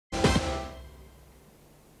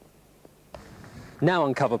Now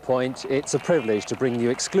on Cover Point, it's a privilege to bring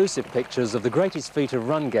you exclusive pictures of the greatest feat of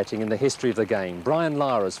run-getting in the history of the game, Brian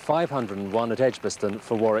Lara's 501 at Edgbaston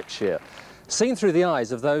for Warwickshire. Seen through the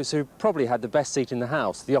eyes of those who probably had the best seat in the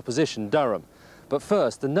house, the opposition, Durham. But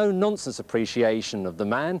first, the no-nonsense appreciation of the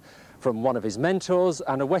man from one of his mentors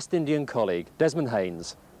and a West Indian colleague, Desmond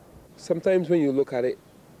Haynes. Sometimes when you look at it,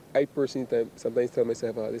 I personally sometimes tell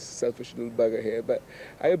myself, oh, this selfish little bugger here. But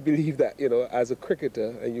I believe that, you know, as a cricketer,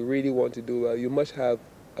 and you really want to do well, you must have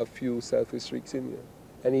a few selfish streaks in you.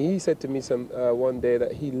 And he said to me one day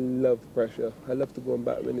that he loved pressure. I love to go and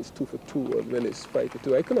bat when it's 2 for 2 or when it's 5 for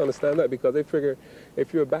 2. I can understand that because I figure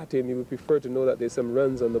if you're batting, you would prefer to know that there's some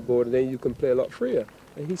runs on the board and then you can play a lot freer.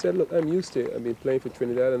 And he said, look, I'm used to it. I've been playing for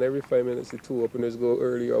Trinidad and every 5 minutes the 2 openers go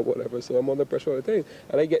early or whatever, so I'm under pressure all the time.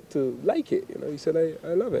 And I get to like it, you know. He said, I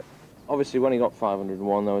love it. Obviously, when he got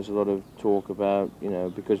 501, there was a lot of talk about, you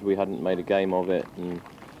know, because we hadn't made a game of it, and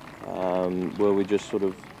were we just sort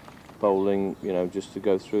of bowling, you know, just to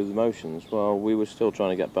go through the motions. Well, we were still trying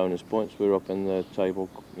to get bonus points. We were up in the table,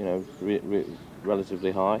 you know,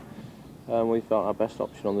 relatively high. And we felt our best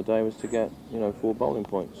option on the day was to get, you know, 4 bowling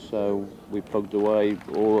points. So we plugged away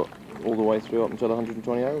all the way through up until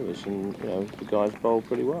 120 overs, and, you know, the guys bowled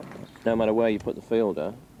pretty well. No matter where you put the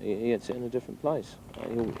fielder, he hits it in a different place.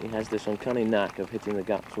 He has this uncanny knack of hitting the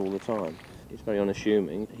gaps all the time. He's very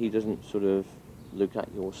unassuming. He doesn't sort of look at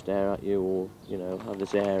you or stare at you or, you know, have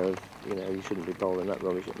this air of, you know, you shouldn't be bowling that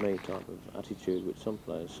rubbish at me type of attitude, which some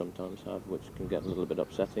players sometimes have, which can get a little bit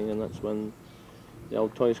upsetting, and that's when the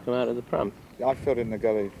old toys come out of the pram. I've filled in the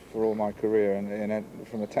gully for all my career, and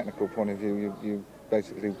from a technical point of view, you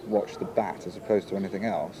basically watch the bat as opposed to anything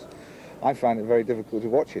else. I found it very difficult to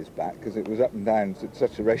watch his bat because it was up and down at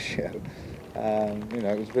such a ratio. You know,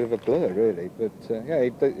 it was a bit of a blur, really. But yeah,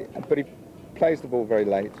 but he plays the ball very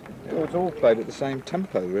late. It was all played at the same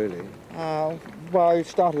tempo, really. Well, he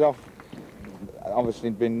started off obviously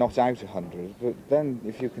being not out 100, but then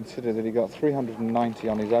if you consider that he got 390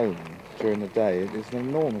 on his own during the day, it's an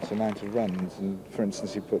enormous amount of runs. And for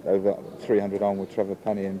instance, he put over 300 on with Trevor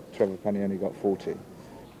Penny, and Trevor Penny only got 40.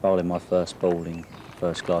 Bowling my first ball in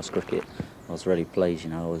first-class cricket, I was really pleased.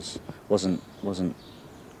 You know, I wasn't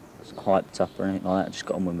hyped up or anything like that. I just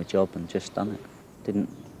got on with my job and just done it.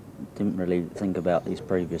 Didn't really think about these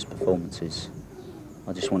previous performances.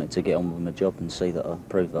 I just wanted to get on with my job and see that I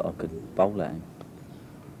proved that I could bowl at him,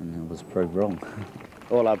 and I was proved wrong.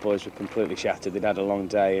 All our boys were completely shattered. They'd had a long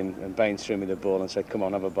day, and Baines threw me the ball and said, come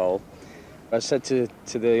on, have a bowl. I said to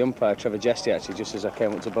the umpire, Trevor Jesty, actually, just as I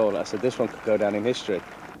came up to bowl it, I said, this one could go down in history.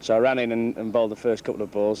 So I ran in and bowled the first couple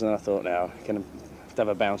of balls, and then I thought, now, I can have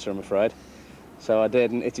a bouncer, I'm afraid. So I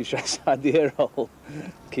did, and hit him straight side the ear hole.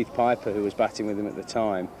 Keith Piper, who was batting with him at the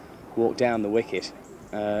time, walked down the wicket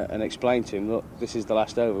and explained to him, look, this is the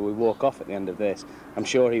last over, we walk off at the end of this. I'm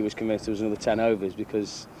sure he was convinced there was another 10 overs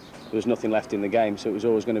because there was nothing left in the game, so it was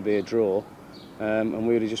always going to be a draw, and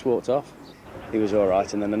we would have just walked off. He was all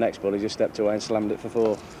right, and then the next ball he just stepped away and slammed it for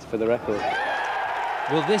 4 for the record.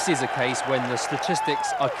 Well, this is a case when the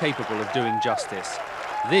statistics are capable of doing justice.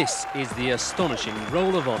 This is the astonishing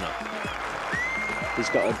roll of honour. He's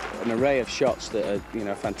got an array of shots that are, you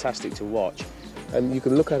know, fantastic to watch. And you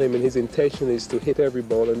can look at him and his intention is to hit every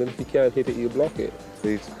ball, and then if he can't hit it, you block it.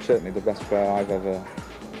 He's certainly the best player I've ever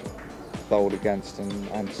bowled against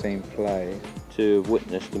and seen play. To have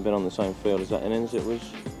witnessed and been on the same field as that innings, it was,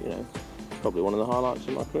 you know, probably one of the highlights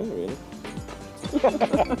of my career, really.